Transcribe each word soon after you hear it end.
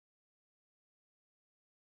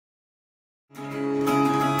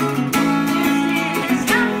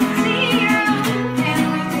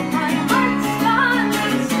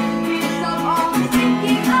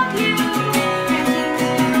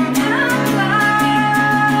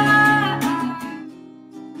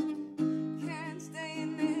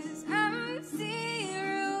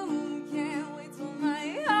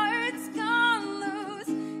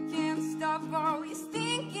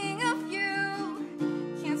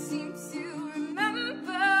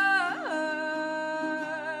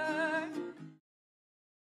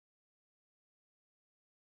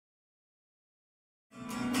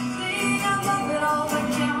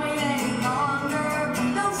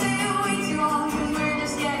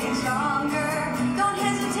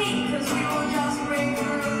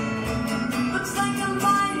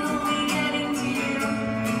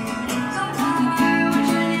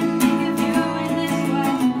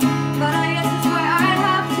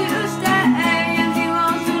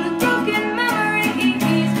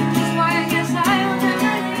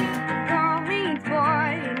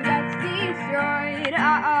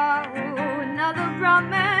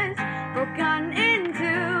Broken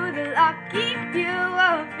into the lucky few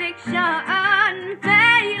of fiction.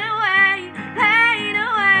 Pain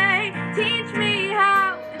away, teach me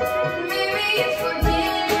how. Maybe it's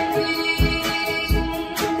forgiving,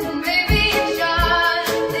 maybe it's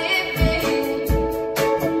just living.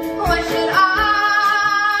 Or should I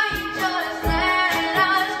just let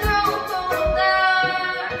us grow colder?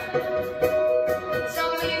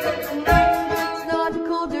 Tell me that tonight it's not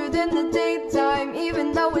colder than the daytime,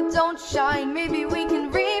 even though it don't shine. Maybe we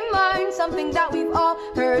can remind something that we've all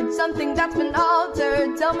heard, something that's been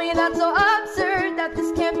altered. Tell me that's so absurd that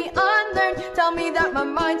this can't be unlearned. Tell me that my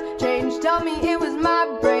mind's changed. Tell me it was my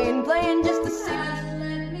brain playing just to sing.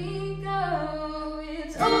 Let me go,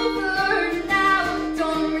 it's over now.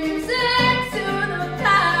 Don't return to the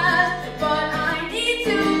past, but I need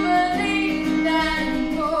to believe that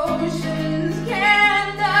emotions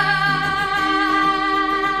can last.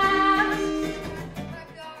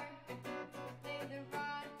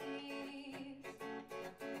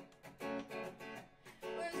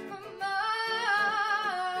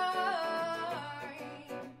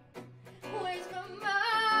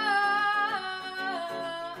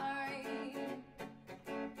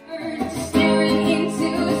 Staring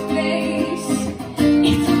into space,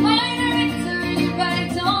 it's a minor victory, but I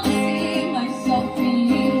don't see myself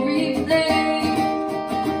being replayed,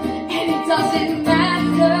 and it doesn't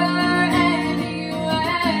matter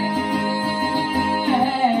anyway.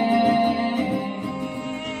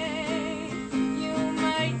 You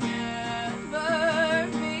might never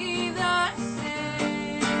be the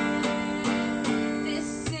same.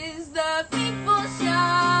 This is the people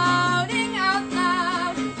shouting out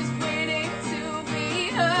loud, just waiting to be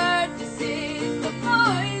heard. This is the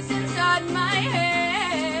voice inside my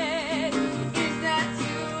head. Is that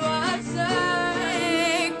too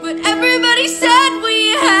absurd? But everybody said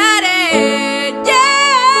we had it, yeah.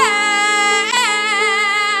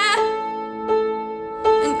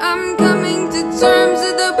 And I'm coming to terms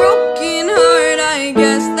with a broken heart. I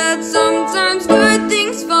guess that sometimes good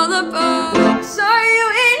things fall apart. So you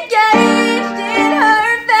engaged in her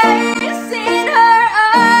face, in her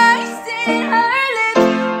eyes, in her lips,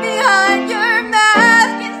 behind your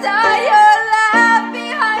mask, inside your laugh,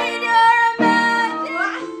 behind your mask. I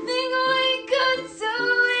think we could do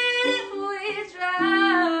it if we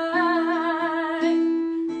tried.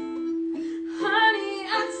 Honey, I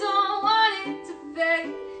don't want it to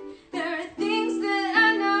fade. There are things that I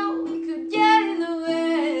know could get in the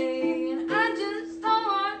way, and I just don't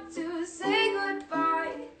want to say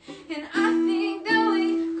goodbye. And I think that we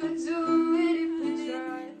could do it if we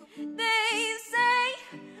tried. They say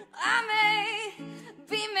I may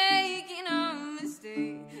be making a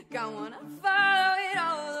mistake. I wanna follow it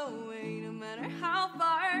all the way, no matter how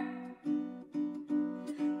far.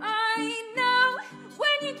 I know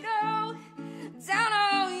when you go down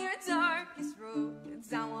all your darkest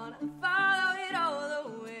roads, I wanna follow